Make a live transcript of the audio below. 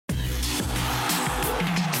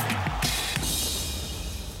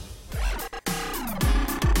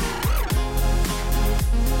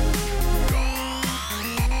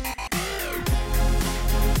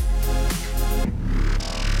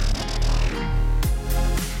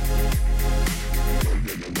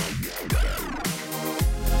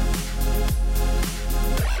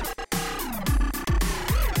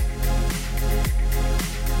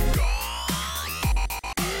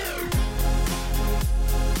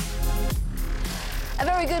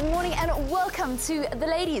very good morning and welcome to the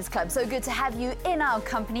Ladies Club. So good to have you in our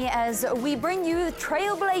company as we bring you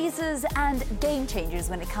trailblazers and game changers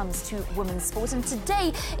when it comes to women's sport. And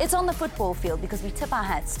today it's on the football field because we tip our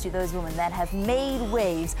hats to those women that have made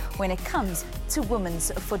waves when it comes to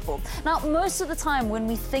women's football. Now, most of the time when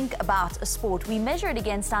we think about a sport, we measure it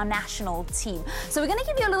against our national team. So we're going to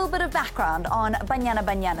give you a little bit of background on Banyana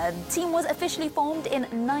Banyana. The team was officially formed in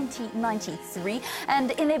 1993,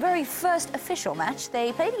 and in their very first official match,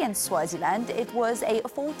 they played against Swaziland. It was a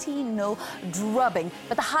 14-0 drubbing.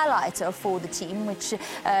 But the highlight for the team,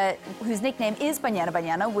 whose nickname is Banyana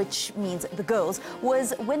Banyana, which means the girls,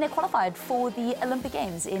 was when they qualified for the Olympic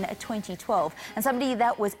Games in 2012. And somebody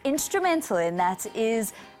that was instrumental in that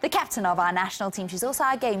is the captain of our national team. She's also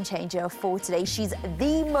our game changer for today. She's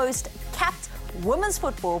the most capped women's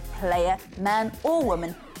football player, man or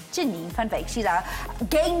woman, Janine van Wyk. She's our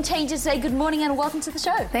game changer today. Good morning and welcome to the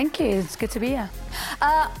show. Thank you. It's good to be here.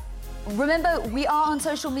 Remember, we are on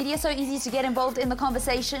social media, so easy to get involved in the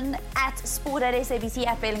conversation at sport@SABC,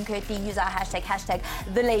 at Vaylen Kirtley. Use our hashtag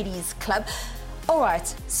the Ladies Club. All right,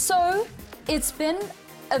 so it's been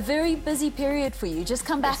a very busy period for you. Just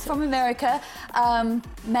come back from America,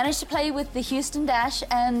 managed to play with the Houston Dash,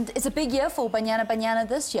 and it's a big year for Banyana Banyana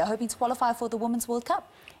this year, hoping to qualify for the Women's World Cup.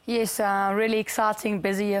 Yes, really exciting,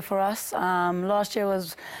 busy year for us. Last year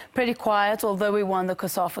was pretty quiet, although we won the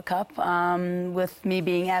COSAFA Cup. With me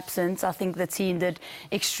being absent, I think the team did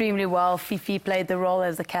extremely well. Fifi played the role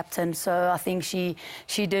as the captain, so I think she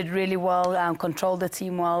did really well, controlled the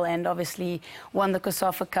team well, and obviously won the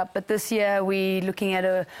COSAFA Cup. But this year we're looking at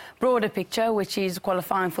a broader picture, which is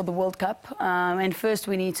qualifying for the World Cup. And first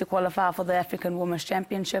we need to qualify for the African Women's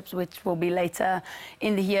Championships, which will be later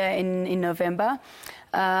in the year in November.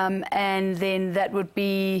 And then that would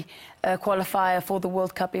be a qualifier for the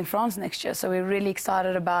World Cup in France next year. So we're really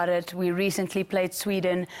excited about it. We recently played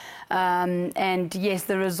Sweden, and yes,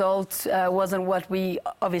 the result wasn't what we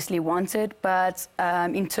obviously wanted, but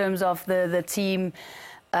in terms of the team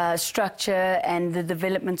structure and the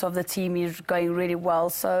development of the team is going really well.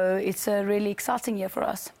 So it's a really exciting year for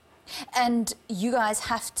us. And you guys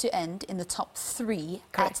have to end in the top 3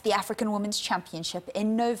 Correct. at the African Women's Championship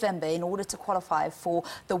in November in order to qualify for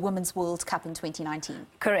the Women's World Cup in 2019.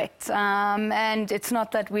 Correct. And it's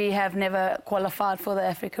not that we have never qualified for the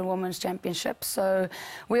African Women's Championship. So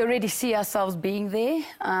we already see ourselves being there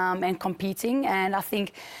and competing. And I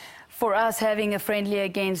think for us, having a friendly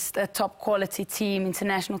against a top quality team,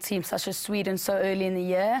 international team such as Sweden so early in the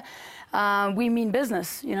year, we mean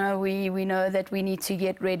business. You know, we know that we need to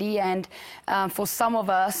get ready, and for some of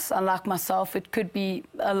us, unlike myself, it could be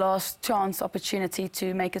a last chance opportunity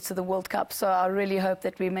to make it to the World Cup. So I really hope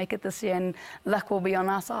that we make it this year, and luck will be on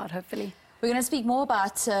our side, hopefully. We're going to speak more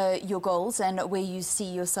about your goals and where you see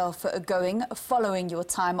yourself going following your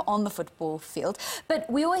time on the football field. But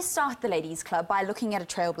we always start the Ladies Club by looking at a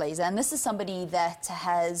trailblazer, and this is somebody that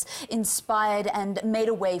has inspired and made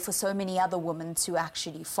a way for so many other women to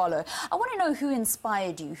actually follow. I want to know who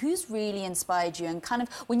inspired you, who's really inspired you, and kind of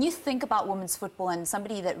when you think about women's football and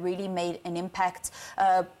somebody that really made an impact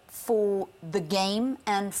for the game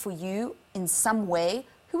and for you in some way,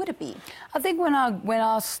 who would it be? I think when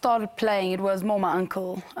I started playing, it was more my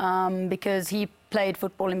uncle, because he played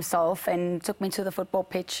football himself and took me to the football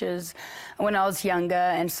pitches when I was younger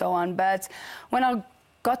and so on. But when I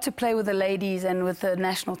got to play with the ladies and with the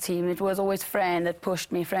national team, it was always Fran that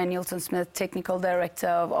pushed me, Fran Nielsen-Smith, technical director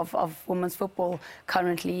of women's football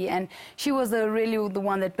currently. And she was really the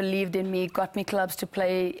one that believed in me, got me clubs to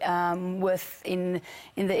play with in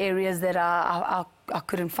the areas that I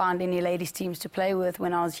couldn't find any ladies teams to play with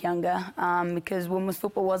when I was younger, because women's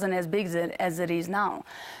football wasn't as big as it is now.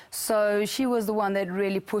 So she was the one that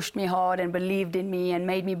really pushed me hard and believed in me and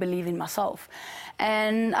made me believe in myself.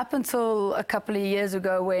 And up until a couple of years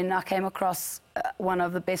ago, when I came across one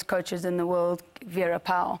of the best coaches in the world, Vera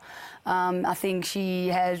Pauw, I think she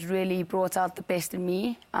has really brought out the best in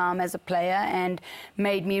me as a player and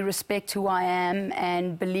made me respect who I am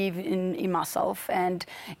and believe in myself. And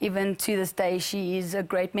even to this day, she is a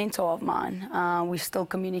great mentor of mine. We still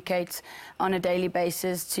communicate on a daily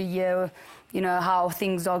basis to hear, you know, how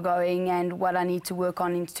things are going and what I need to work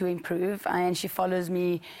on to improve. And she follows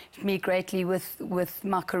me greatly with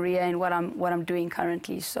my career and what I'm doing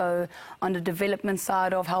currently. So on the development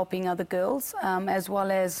side of helping other girls, as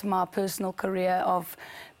well as my personal career of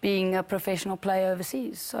being a professional player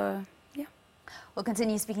overseas. So yeah. We'll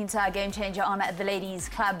continue speaking to our game changer on the Ladies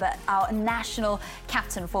Club, our national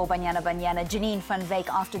captain for Banyana Banyana, Janine van Wyk,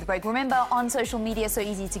 after the break. Remember, on social media, so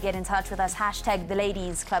easy to get in touch with us, hashtag the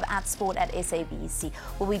Ladies Club at sport@SABC.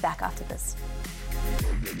 We'll be back after this.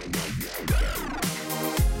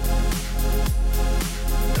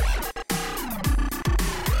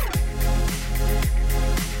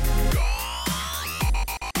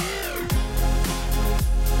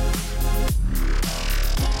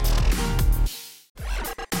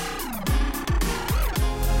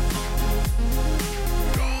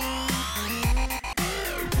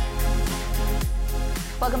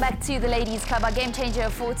 Welcome back to the Ladies Club. Our game changer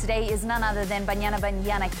for today is none other than Banyana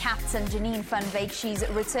Banyana captain Janine van Wyk. She's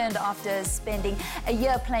returned after spending a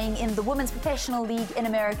year playing in the Women's Professional League in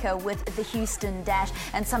America with the Houston Dash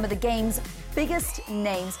and some of the game's biggest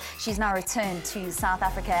names. She's now returned to South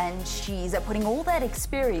Africa and she's putting all that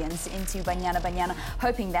experience into Banyana Banyana,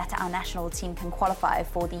 hoping that our national team can qualify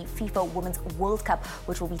for the FIFA Women's World Cup,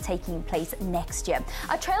 which will be taking place next year.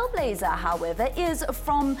 Our trailblazer, however, is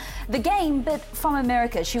from the game, but from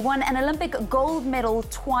America. She won an Olympic gold medal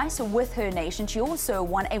twice with her nation. She also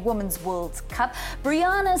won a Women's World Cup.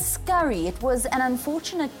 Banyana Scurry, it was an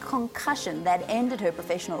unfortunate concussion that ended her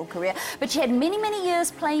professional career, but she had many, many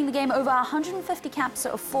years playing the game, over 150 caps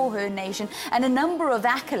for her nation and a number of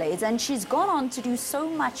accolades, and she's gone on to do so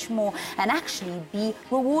much more and actually be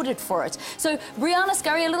rewarded for it. So Banyana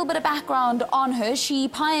Scurry, a little bit of background on her. She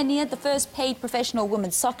pioneered the first paid professional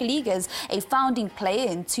women's soccer league as a founding player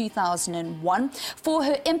in 2001. For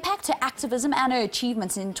her impact, her activism and her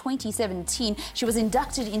achievements in 2017, she was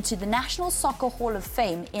inducted into the National Soccer Hall of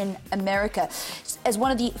Fame in America. As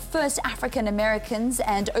one of the first African Americans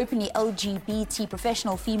and openly LGBT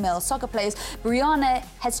professional female soccer players, Banyana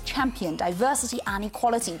has championed diversity and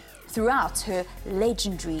equality throughout her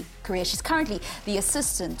legendary career. She's currently the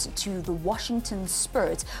assistant to the Washington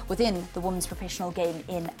Spirit within the women's professional game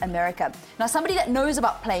in America. Now, somebody that knows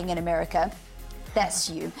about playing in America, that's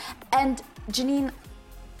you. And Janine,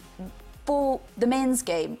 for the men's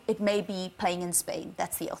game, it may be playing in Spain.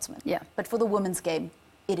 That's the ultimate. Yeah. But for the women's game,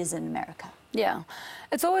 it is in America. Yeah,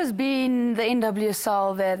 it's always been the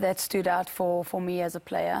NWSL that stood out for me as a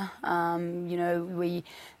player. You know,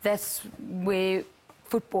 that's where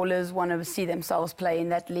footballers want to see themselves play, in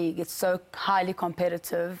that league. It's so highly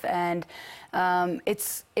competitive, and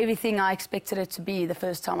it's everything I expected it to be the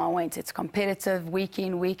first time I went. It's competitive week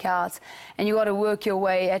in, week out, and you got to work your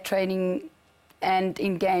way at training and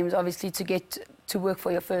in games, obviously, to get to work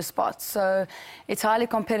for your first spot. So it's highly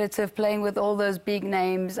competitive, playing with all those big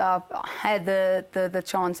names. I've had the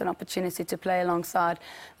chance and opportunity to play alongside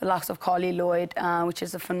the likes of Carly Lloyd, which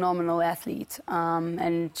is a phenomenal athlete,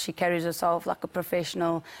 and she carries herself like a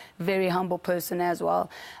professional, very humble person as well.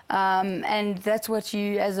 And that's what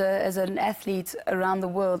you, as an athlete around the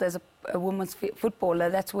world, as a women's footballer,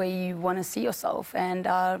 that's where you want to see yourself. And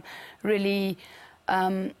I really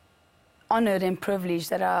honoured and privileged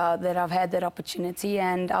that I've had that opportunity,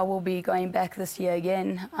 and I will be going back this year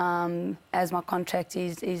again as my contract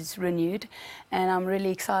is renewed, and I'm really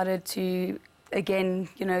excited to again,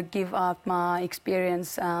 you know, give out my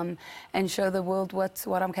experience and show the world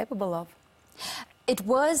what I'm capable of. It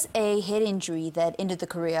was a head injury that ended the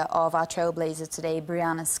career of our trailblazer today,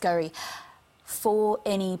 Banyana Scurry. For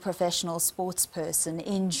any professional sports person,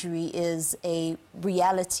 injury is a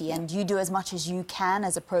reality, and you do as much as you can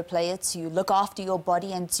as a pro player to look after your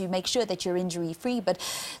body and to make sure that you're injury-free. But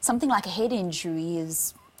something like a head injury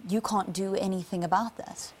is, you can't do anything about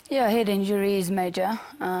that. Yeah, head injury is major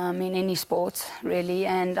in any sport, really,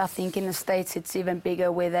 and I think in the States it's even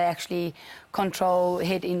bigger, where they actually control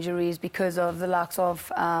head injuries because of the likes of,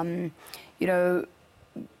 you know,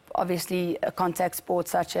 obviously a contact sport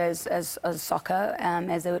such as soccer,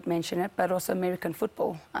 as they would mention it, but also American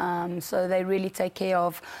football. So they really take care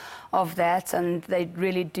of that, and they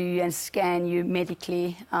really do and scan you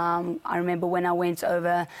medically. I remember when I went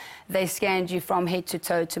over, they scanned you from head to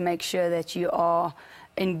toe to make sure that you are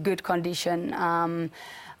in good condition.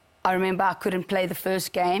 I remember I couldn't play the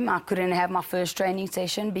first game. I couldn't have my first training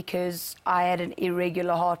session because I had an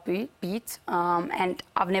irregular heartbeat, and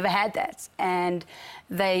I've never had that. And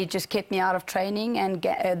they just kept me out of training, and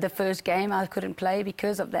the first game I couldn't play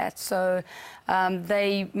because of that. So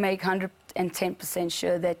they make 110%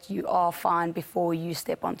 sure that you are fine before you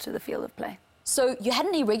step onto the field of play. So you had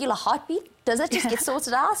an irregular heartbeat? Does that just get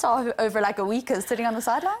sorted out over like a week of sitting on the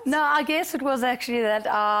sidelines? No, I guess it was actually that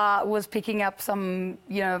I was picking up some,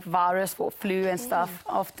 you know, virus or flu and stuff.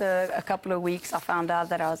 After a couple of weeks, I found out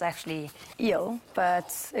that I was actually ill,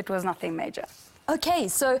 but it was nothing major. Okay,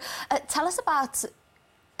 so tell us about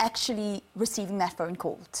actually receiving that phone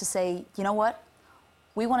call to say, you know what,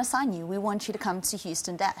 we want to sign you. We want you to come to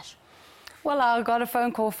Houston Dash. Well, I got a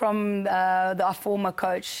phone call from our former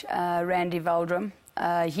coach, Randy Veldrum.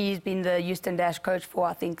 He's been the Houston Dash coach for,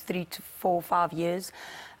 I think, 3 to 4, 5 years.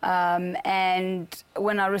 And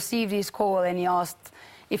when I received his call and he asked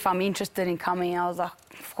if I'm interested in coming, I was like,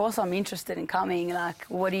 of course I'm interested in coming. Like,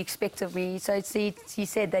 what do you expect of me? So he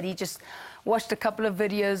said that he just watched a couple of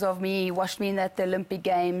videos of me. He watched me at the Olympic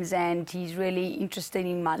Games, and he's really interested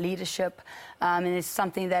in my leadership. And it's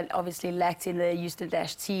something that obviously lacked in the Houston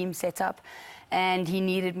Dash team setup. And he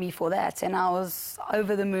needed me for that. And I was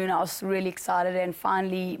over the moon. I was really excited. And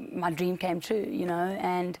finally, my dream came true, you know.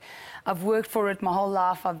 And I've worked for it my whole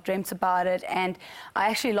life. I've dreamt about it. And I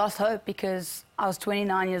actually lost hope because I was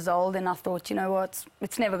 29 years old. And I thought, you know what,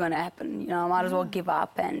 it's never going to happen. You know, I might as well give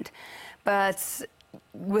up. But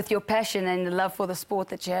with your passion and the love for the sport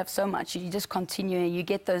that you have so much, you just continue. And you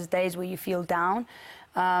get those days where you feel down.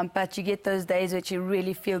 But you get those days that you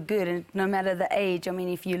really feel good, and no matter the age, I mean,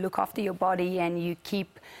 if you look after your body and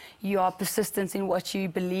you are persistent in what you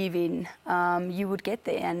believe in, you would get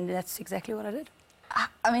there, and that's exactly what I did.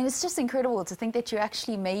 I mean, it's just incredible to think that you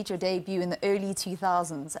actually made your debut in the early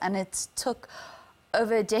 2000s, and it took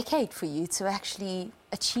over a decade for you to actually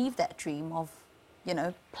achieve that dream of, you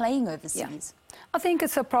know, playing overseas. Yeah. I think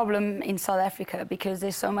it's a problem in South Africa because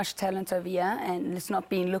there's so much talent over here, and it's not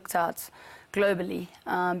being looked at globally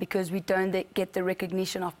because we don't get the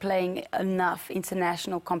recognition of playing enough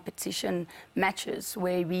international competition matches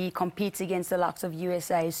where we compete against the likes of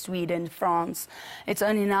USA, Sweden, France. It's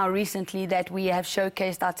only now recently that we have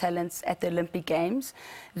showcased our talents at the Olympic Games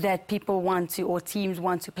that people want to, or teams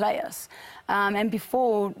want to play us. And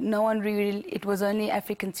before, no one really, it was only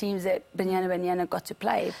African teams that Banyana Banyana got to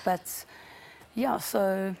play. But yeah,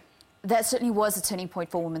 so that certainly was a turning point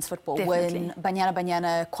for women's football. Definitely. When Banyana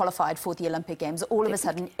Banyana qualified for the Olympic Games. All of a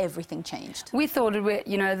sudden, everything changed. We thought,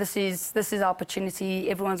 you know, this is our opportunity.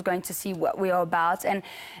 Everyone's going to see what we are about. And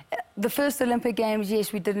the first Olympic Games,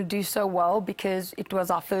 yes, we didn't do so well because it was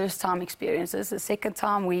our first time experiences. The second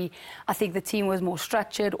time, I think the team was more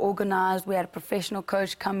structured, organised. We had a professional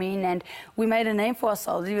coach come in, and we made a name for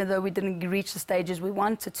ourselves. Even though we didn't reach the stages we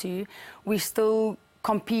wanted to, we still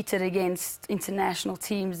competed against international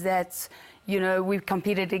teams that, you know, we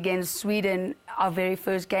competed against Sweden. Our very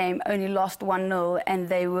first game only lost 1-0, and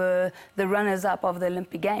they were the runners-up of the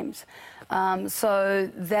Olympic Games. So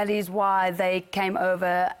that is why they came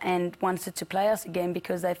over and wanted to play us again,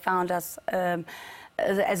 because they found us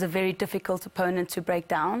as a very difficult opponent to break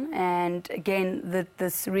down. And again,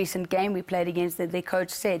 this recent game we played against, their coach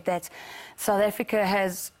said that South Africa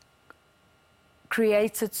has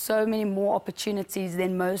created so many more opportunities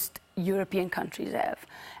than most European countries have,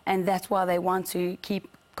 and that's why they want to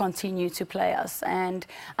continue to play us. And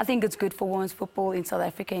I think it's good for women's football in South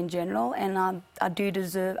Africa in general, and I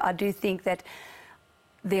do think that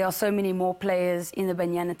there are so many more players in the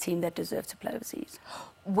Banyana team that deserve to play overseas.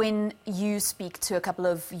 When you speak to a couple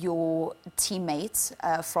of your teammates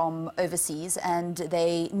from overseas, and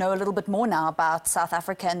they know a little bit more now about South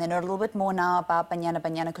Africa, and they know a little bit more now about Banyana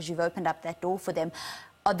Banyana because you've opened up that door for them,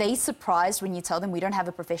 are they surprised when you tell them we don't have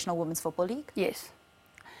a professional women's football league? Yes.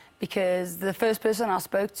 Because the first person I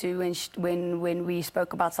spoke to when we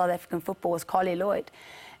spoke about South African football was Carly Lloyd.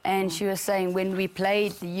 And she was saying when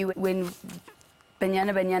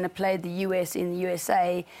Banyana Banyana played the US in the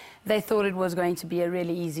USA, they thought it was going to be a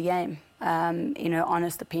really easy game, in her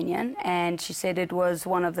honest opinion. And she said it was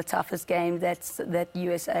one of the toughest games that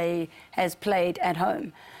USA has played at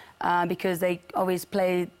home, because they always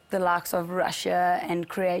play the likes of Russia and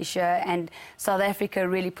Croatia, and South Africa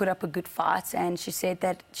really put up a good fight. And she said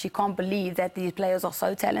that she can't believe that these players are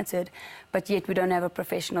so talented, but yet we don't have a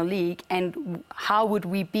professional league. And how would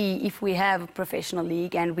we be if we have a professional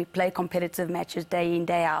league and we play competitive matches day in,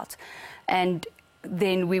 day out? And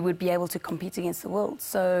then we would be able to compete against the world.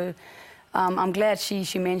 So I'm glad she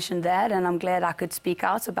mentioned that, and I'm glad I could speak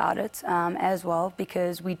out about it as well,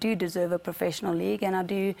 because we do deserve a professional league, and I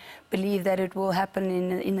do believe that it will happen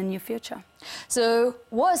in the near future. So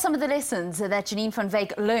what are some of the lessons that Janine van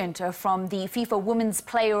Wyk learned from the FIFA Women's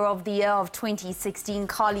Player of the Year of 2016,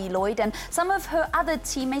 Carly Lloyd, and some of her other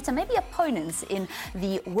teammates and maybe opponents in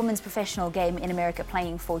the women's professional game in America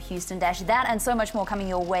playing for Houston Dash? That and so much more coming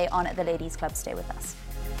your way on the Ladies Club. Stay with us.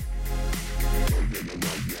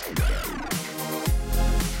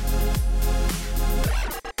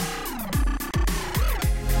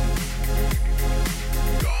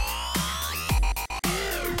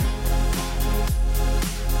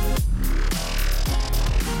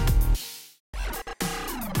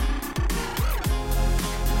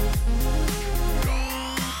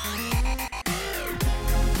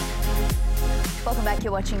 Welcome back.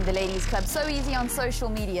 You're watching the Ladies Club. So easy on social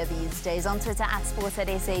media these days. On Twitter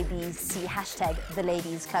 @sports@SABC, hashtag the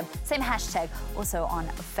Ladies Club. Same hashtag also on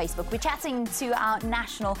Facebook. We're chatting to our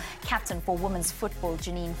national captain for women's football,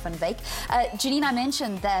 Janine van Wyk. Janine, I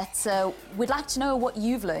mentioned that we'd like to know what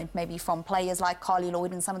you've learned maybe from players like Carly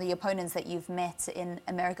Lloyd and some of the opponents that you've met in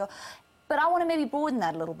America. But I want to maybe broaden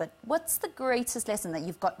that a little bit. What's the greatest lesson that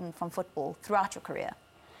you've gotten from football throughout your career?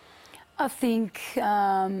 I think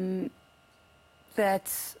that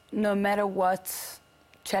no matter what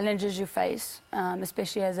challenges you face,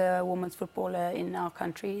 especially as a women's footballer in our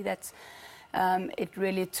country, that it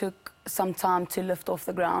really took some time to lift off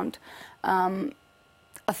the ground.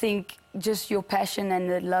 I think just your passion and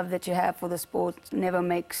the love that you have for the sport never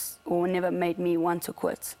made me want to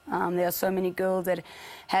quit. There are so many girls that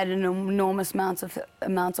had an enormous amounts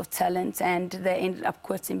of talent, and they ended up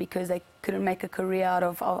quitting because they couldn't make a career out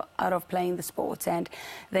of playing the sport, and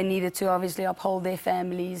they needed to obviously uphold their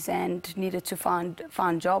families and needed to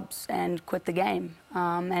find jobs and quit the game.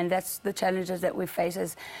 And that's the challenges that we face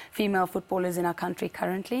as female footballers in our country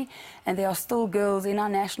currently. And there are still girls in our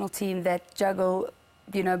national team that juggle,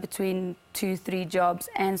 you know, between 2-3 jobs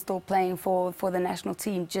and still playing for the national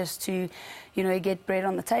team just to, you know, get bread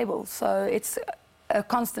on the table. So it's a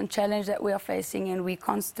constant challenge that we are facing, and we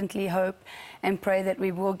constantly hope and pray that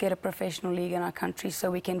we will get a professional league in our country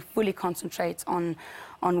so we can fully concentrate on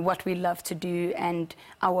what we love to do and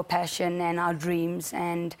our passion and our dreams,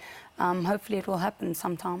 and hopefully it will happen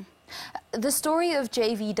sometime. The story of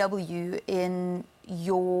JVW in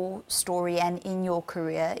your story and in your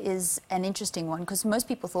career is an interesting one, because most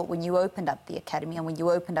people thought when you opened up the academy and when you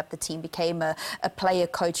opened up the team, became a player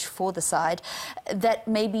coach for the side, that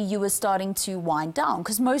maybe you were starting to wind down,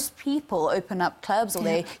 because most people open up clubs or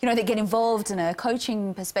they get involved in a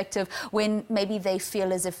coaching perspective when maybe they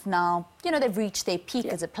feel as if now, you know, they've reached their peak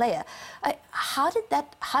as a player. How did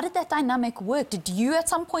that dynamic work? Did you at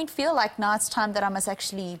some point feel like now it's time that I must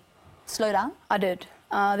actually slow down? I did.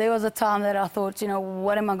 There was a time that I thought, you know,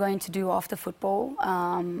 what am I going to do after football?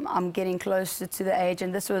 I'm getting closer to the age,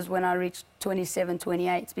 and this was when I reached 27,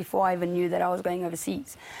 28, before I even knew that I was going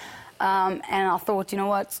overseas. And I thought, you know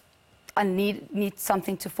what, I need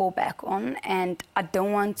something to fall back on, and I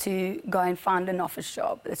don't want to go and find an office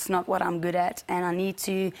job. It's not what I'm good at, and I need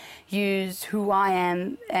to use who I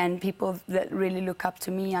am and people that really look up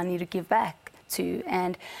to me, I need to give back to.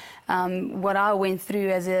 And what I went through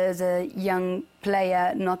as a young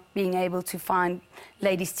player, not being able to find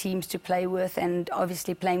ladies teams to play with and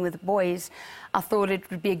obviously playing with boys, I thought it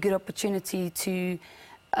would be a good opportunity to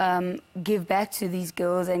give back to these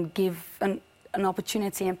girls and give an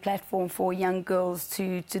opportunity and platform for young girls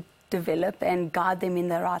to develop and guide them in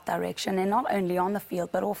the right direction, and not only on the field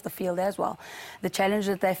but off the field as well. The challenges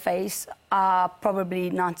that they face are probably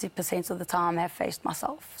 90% of the time I have faced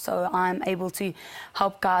myself, so I'm able to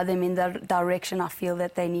help guide them in the direction I feel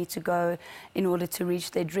that they need to go in order to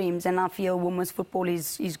reach their dreams. And I feel women's football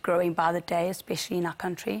is growing by the day, especially in our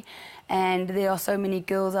country, and there are so many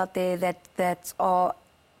girls out there that are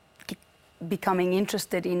becoming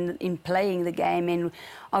interested in playing the game and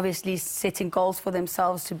obviously setting goals for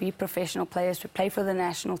themselves to be professional players, to play for the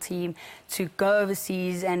national team, to go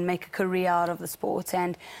overseas and make a career out of the sport.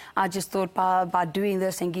 And I just thought by doing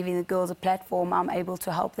this and giving the girls a platform, I'm able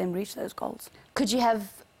to help them reach those goals. Could you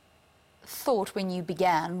have thought when you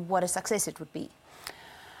began what a success it would be?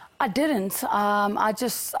 I didn't. I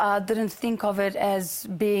just didn't think of it as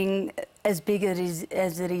being as big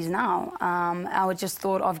as it is now. I just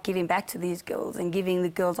thought of giving back to these girls and giving the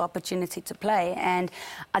girls opportunity to play. And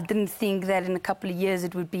I didn't think that in a couple of years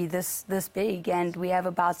it would be this big. And we have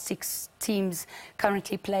about 6 teams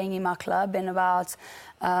currently playing in my club and about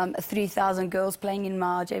 3,000 girls playing in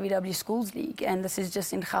my JVW Schools League. And this is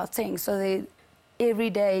just in Gauteng. So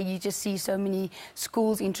every day you just see so many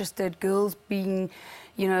schools interested, girls being,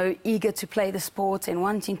 you know, eager to play the sport and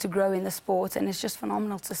wanting to grow in the sport, and it's just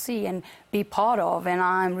phenomenal to see and be part of. And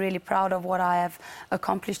I'm really proud of what I have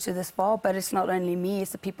accomplished to this far, but it's not only me,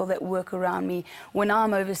 it's the people that work around me. When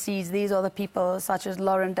I'm overseas, these are the people such as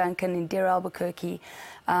Lauren Duncan and Dear Albuquerque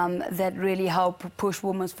that really help push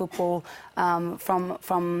women's football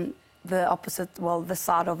from the opposite, well, the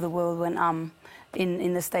side of the world when I'm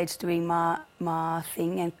in the States doing my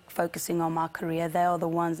thing and focusing on my career. They are the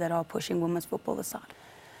ones that are pushing women's football aside.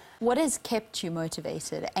 What has kept you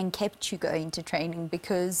motivated and kept you going to training?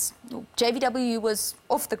 Because JVW was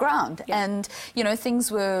off the ground and, you know,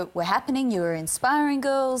 things were happening. You were inspiring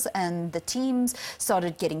girls and the teams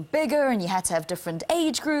started getting bigger and you had to have different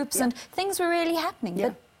age groups and things were really happening.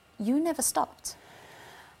 But you never stopped.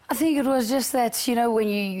 I think it was just that, you know, when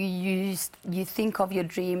you think of your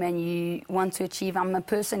dream and you want to achieve, I'm a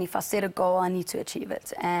person, if I set a goal, I need to achieve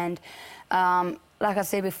it. And like I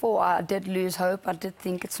said before, I did lose hope. I did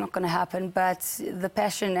think it's not going to happen. But the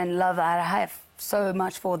passion and love that I have so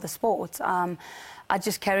much for the sport, I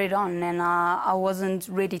just carried on, and I wasn't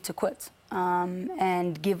ready to quit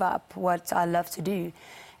and give up what I love to do.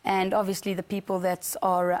 And obviously the people that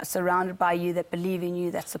are surrounded by you, that believe in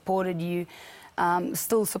you, that supported you,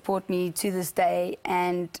 still support me to this day.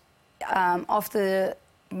 And after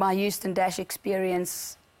my Houston Dash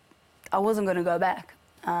experience, I wasn't going to go back,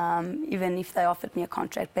 even if they offered me a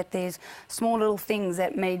contract. But there's small little things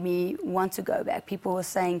that made me want to go back. People were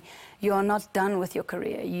saying, you are not done with your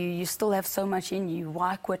career. You still have so much in you.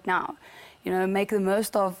 Why quit now? You know, make the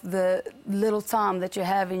most of the little time that you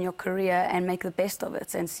have in your career and make the best of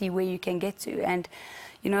it and see where you can get to. And,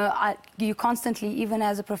 you know, you constantly, even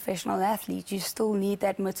as a professional athlete, you still need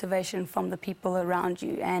that motivation from the people around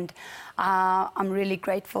you. And I'm really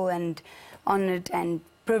grateful and honoured and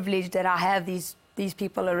privileged that I have these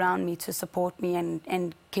people around me to support me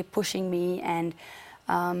and keep pushing me. And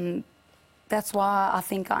that's why I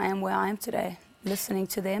think I am where I am today. Listening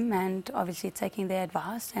to them and obviously taking their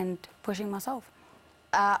advice and pushing myself.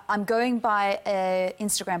 I'm going by an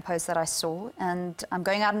Instagram post that I saw, and I'm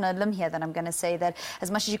going out on a limb here that I'm going to say that as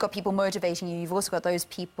much as you've got people motivating you, you've also got those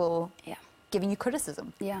people giving you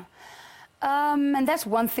criticism. Yeah. And that's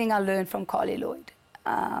one thing I learned from Carly Lloyd.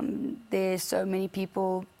 There's so many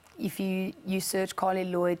people, if you search Carly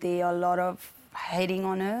Lloyd, there are a lot of hating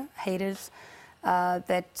on her, haters,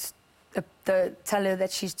 that tell her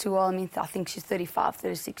that she's too old. I mean, I think she's 35,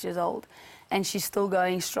 36 years old, and she's still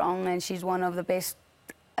going strong, and she's one of the best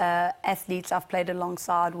athletes I've played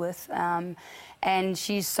alongside with, and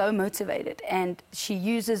she's so motivated, and she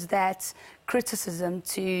uses that criticism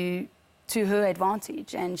to her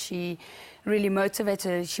advantage, and she really motivates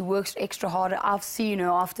her. She works extra hard. I've seen her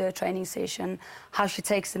after a training session, how she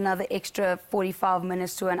takes another extra 45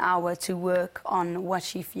 minutes to an hour to work on what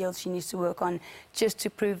she feels she needs to work on, just to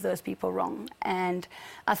prove those people wrong. And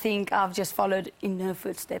I think I've just followed in her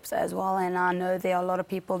footsteps as well, and I know there are a lot of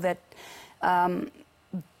people that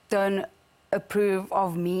don't approve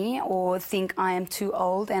of me or think I am too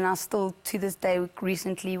old, and I still, to this day,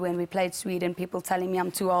 recently when we played Sweden, people telling me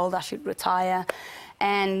I'm too old, I should retire,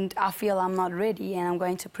 and I feel I'm not ready, and I'm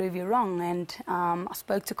going to prove you wrong. And I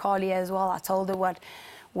spoke to Carly as well. I told her what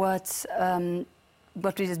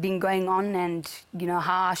has been going on, and you know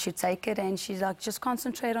how I should take it, and she's like, just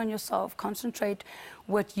concentrate on yourself, concentrate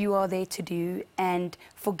what you are there to do, and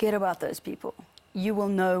forget about those people. You will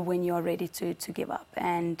know when you're ready to give up.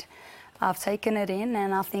 And I've taken it in,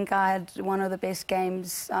 and I think I had one of the best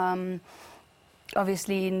games,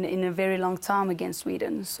 obviously, in a very long time against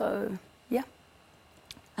Sweden. So, yeah.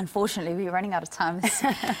 Unfortunately, we're running out of time.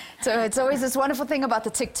 So it's always this wonderful thing about the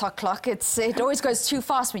TikTok clock. It always goes too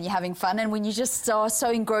fast when you're having fun and when you just are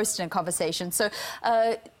so engrossed in a conversation. So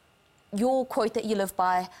your quote that you live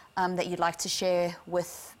by, that you'd like to share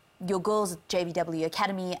with your girls at JBW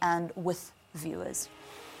Academy and with viewers?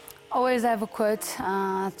 Always have a quote,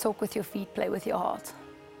 talk with your feet, play with your heart.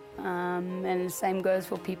 And the same goes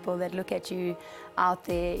for people that look at you out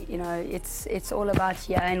there. You know, it's all about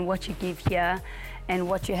here and what you give here and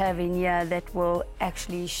what you have in here that will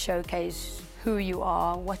actually showcase who you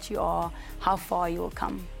are, what you are, how far you will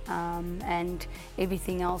come, and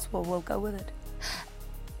everything else will go with it.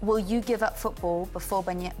 Will you give up football before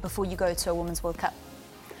you go to a Women's World Cup?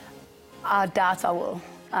 I doubt I will.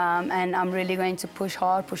 And I'm really going to push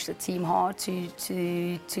the team hard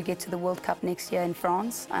to get to the World Cup next year in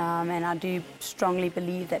France. And I do strongly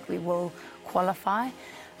believe that we will qualify.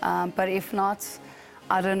 But if not,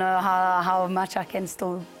 I don't know how much I can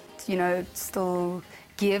still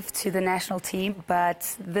give to the national team.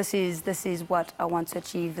 But this is what I want to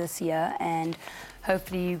achieve this year, and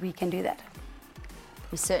hopefully we can do that.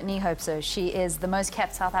 We certainly hope so. She is the most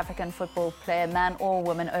capped South African football player, man or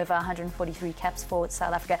woman, over 143 caps for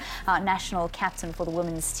South Africa. Our national captain for the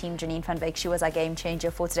women's team, Janine van Wyk. She was our game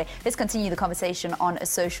changer for today. Let's continue the conversation on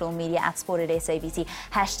social media at @SportAtSABC,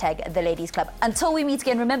 #TheLadiesClub. Until we meet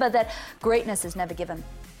again, remember that greatness is never given,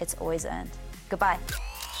 it's always earned. Goodbye.